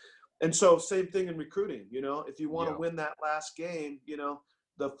to. And so same thing in recruiting, you know, if you want to win that last game, you know,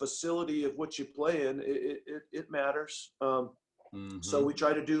 the facility of what you play in, it matters. So we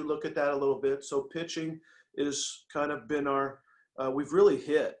try to look at that a little bit. So pitching is kind of been our, we've really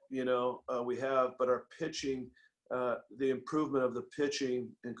hit, you know, we have, but our pitching, the improvement of the pitching,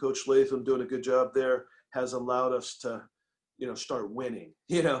 and Coach Latham doing a good job there, has allowed us to, you know, start winning.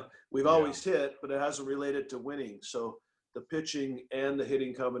 You know, we've always hit, but it hasn't related to winning. So the pitching and the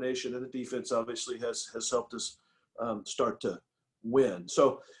hitting combination, and the defense obviously has helped us start to win.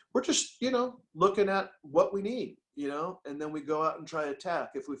 So we're just, you know, looking at what we need, you know, and then we go out and try to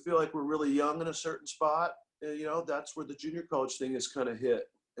attack. If we feel like we're really young in a certain spot, you know, that's where the junior college thing is kind of hit.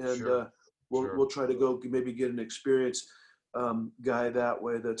 And we'll try to go maybe get an experienced guy that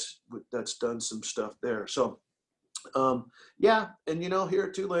way that's done some stuff there. So and you know, here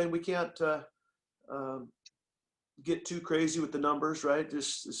at Tulane we can't get too crazy with the numbers, right?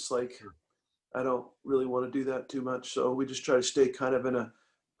 Just it's like I don't really want to do that too much, so we just try to stay kind of in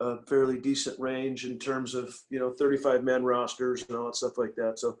a fairly decent range in terms of, you know, 35 man rosters and all that stuff like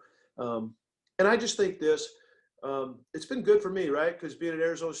that. So and I just think this it's been good for me, right? Because being at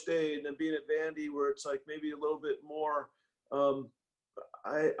Arizona State and then being at Vandy, where it's like maybe a little bit more,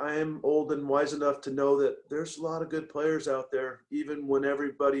 I am old and wise enough to know that there's a lot of good players out there, even when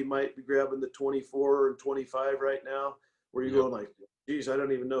everybody might be grabbing the 24 and 25 right now, where you're going like, geez, I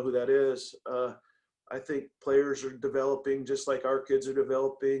don't even know who that is. I think players are developing just like our kids are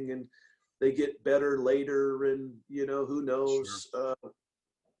developing, and they get better later, and, you know, who knows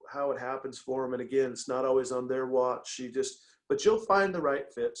how it happens for them. And again, it's not always on their watch. But you'll find the right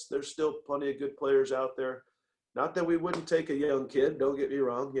fits. There's still plenty of good players out there. Not that we wouldn't take a young kid, don't get me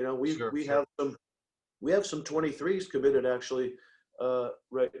wrong. You know, we have some 23s committed actually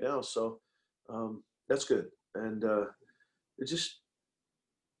right now. So that's good. And it's just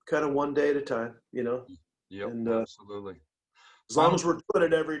kind of one day at a time, you know. And Absolutely. As long as we're doing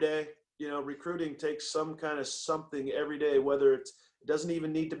it every day, you know, recruiting takes some kind of something every day, whether it doesn't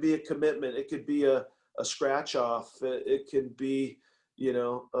even need to be a commitment. It could be a scratch off. It can be, you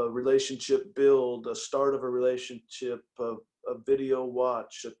know, a relationship build, a start of a relationship, a video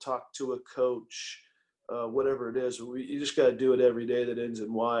watch, a talk to a coach, whatever it is. You just got to do it every day that ends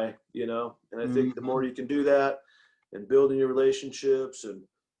in Y, you know. And I think the more you can do that, and building your relationships and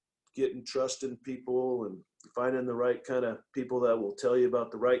getting trust in people and finding the right kind of people that will tell you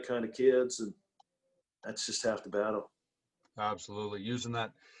about the right kind of kids, and that's just half the battle. Absolutely. Using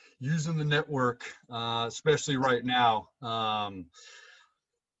the network, especially right now.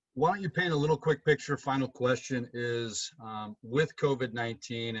 Why don't you paint a little quick picture? Final question is, with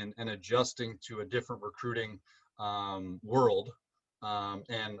COVID-19 and adjusting to a different recruiting world,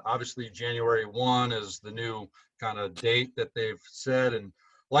 and obviously January 1 is the new kind of date that they've said, and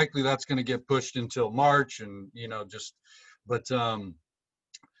likely that's going to get pushed until March, and, you know, but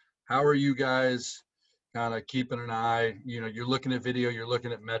how are you guys kind of keeping an eye? You know, you're looking at video, you're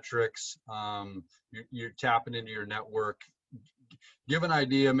looking at metrics, you're tapping into your network. Give an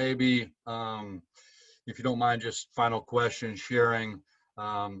idea, maybe, if you don't mind, just final question, sharing.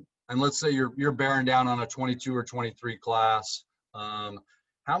 And let's say you're bearing down on a 22 or 23 class.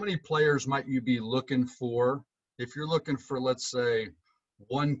 How many players might you be looking for? If you're looking for, let's say,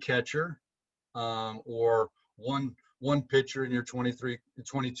 one catcher or one pitcher in your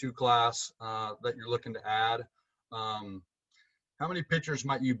 22 class that you're looking to add, how many pitchers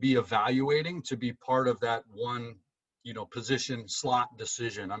might you be evaluating to be part of that one, position slot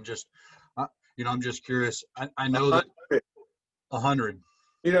decision? I'm just curious. I know that 100.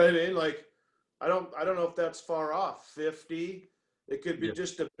 You know what I mean? Like, I don't know if that's far off. 50. It could be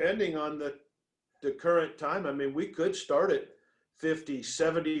just depending on the current time. I mean, we could start at 50,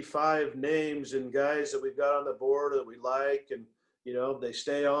 75 names and guys that we've got on the board that we like, and they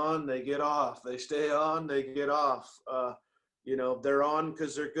stay on, they get off. They stay on, they get off. They're on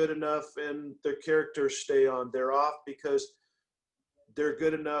because they're good enough and their characters stay on. They're off because they're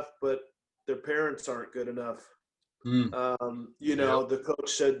good enough, but their parents aren't good enough. The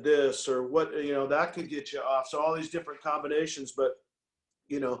coach said this or what, that could get you off. So all these different combinations, but,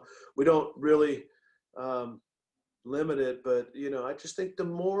 we don't really limit it. But, I just think the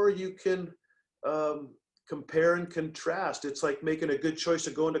more you can compare and contrast, it's like making a good choice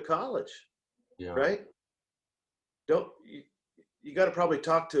of going to college, right? You got to probably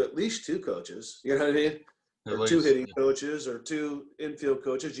talk to at least 2 coaches, you know what I mean? Or 2 hitting coaches or 2 infield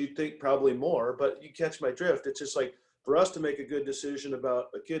coaches. You'd think probably more, but you catch my drift. It's just like for us to make a good decision about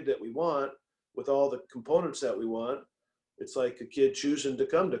a kid that we want with all the components that we want, it's like a kid choosing to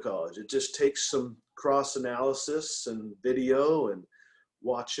come to college. It just takes some cross analysis and video and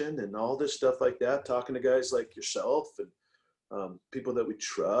watching and all this stuff like that, talking to guys like yourself and people that we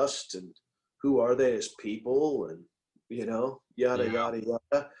trust and who are they as people and, yada, yada,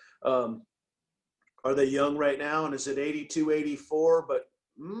 yada. Are they young right now? And is it 82, 84? But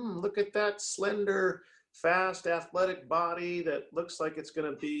look at that slender, fast, athletic body that looks like it's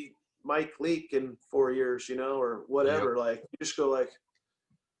going to be Mike Leake in 4 years, or whatever. Like, you just go like,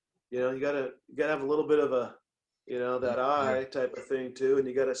 you gotta have a little bit of a, that eye type of thing too. And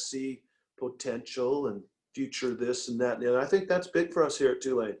you got to see potential and future this and that. And the other. I think that's big for us here at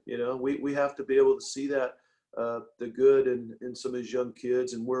Tulane. We have to be able to see that, the good in some of these young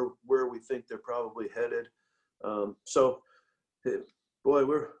kids and where we think they're probably headed. So boy,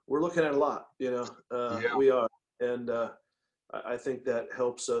 we're looking at a lot, we are. And I think that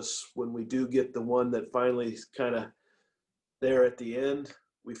helps us when we do get the one that finally kind of there at the end.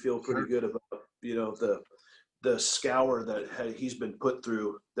 We feel pretty good about, the scour that he's been put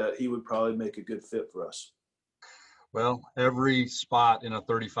through, that he would probably make a good fit for us. Well, every spot in a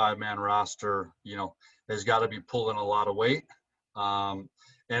 35-man roster, has got to be pulling a lot of weight, and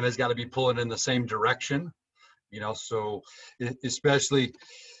has got to be pulling in the same direction, so especially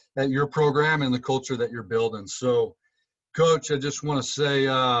at your program and the culture that you're building. So, Coach, I just want to say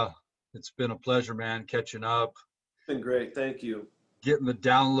it's been a pleasure, man, catching up. It's been great. Thank you. Getting the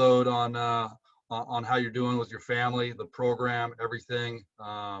download on how you're doing with your family, the program, everything.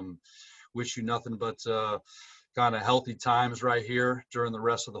 Wish you nothing but kind of healthy times right here during the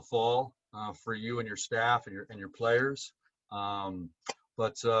rest of the fall for you and your staff and your players.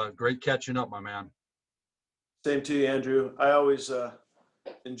 But great catching up, my man. Same to you, Andrew. I always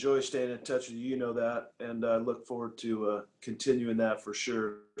enjoy staying in touch with you, you know that, and I look forward to continuing that for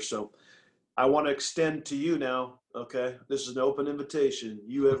sure. So I want to extend to you now, okay? This is an open invitation.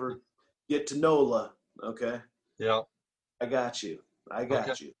 You ever get to NOLA, okay? Yeah. I got you. I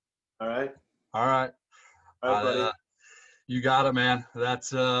got you. All right? All right. All right, buddy. You got it, man.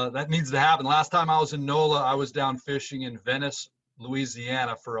 That needs to happen. Last time I was in NOLA, I was down fishing in Venice,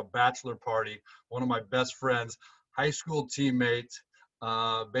 Louisiana for a bachelor party. One of my best friends, high school teammate,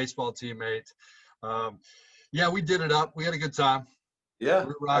 baseball teammate. We did it up. We had a good time. Yeah, we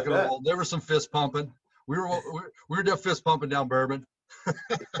were rocking and roll. There was some fist pumping. We were just fist pumping down Bourbon,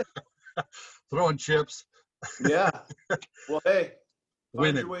 throwing chips. Yeah. Well, hey, find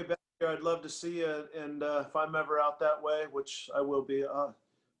Winning. your way back here. I'd love to see you, and if I'm ever out that way, which I will be,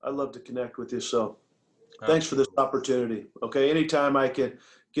 I'd love to connect with you. So, thanks for this opportunity. Okay, anytime I can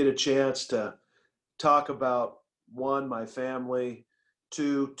get a chance to talk about, 1, my family,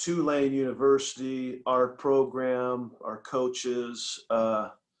 2, Tulane University, our program, our coaches. I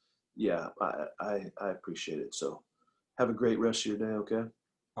appreciate it. So have a great rest of your day, okay?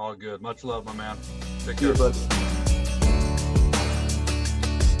 All good. Much love, my man. Take care. care, buddy.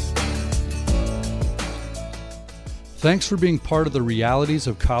 Thanks for being part of the Realities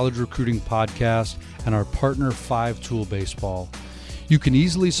of College Recruiting podcast and our partner 5 Tool Baseball. You can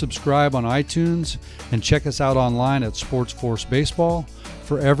easily subscribe on iTunes and check us out online at Sports Force Baseball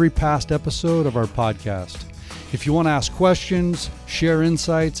for every past episode of our podcast. If you want to ask questions, share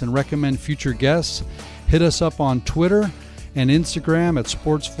insights, and recommend future guests, hit us up on Twitter and Instagram at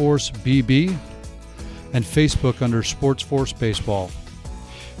Sports Force BB and Facebook under Sports Force Baseball.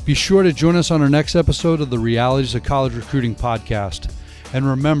 Be sure to join us on our next episode of the Realities of College Recruiting podcast. And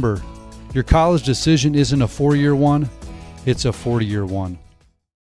remember, your college decision isn't a 4-year one, it's a 40-year one.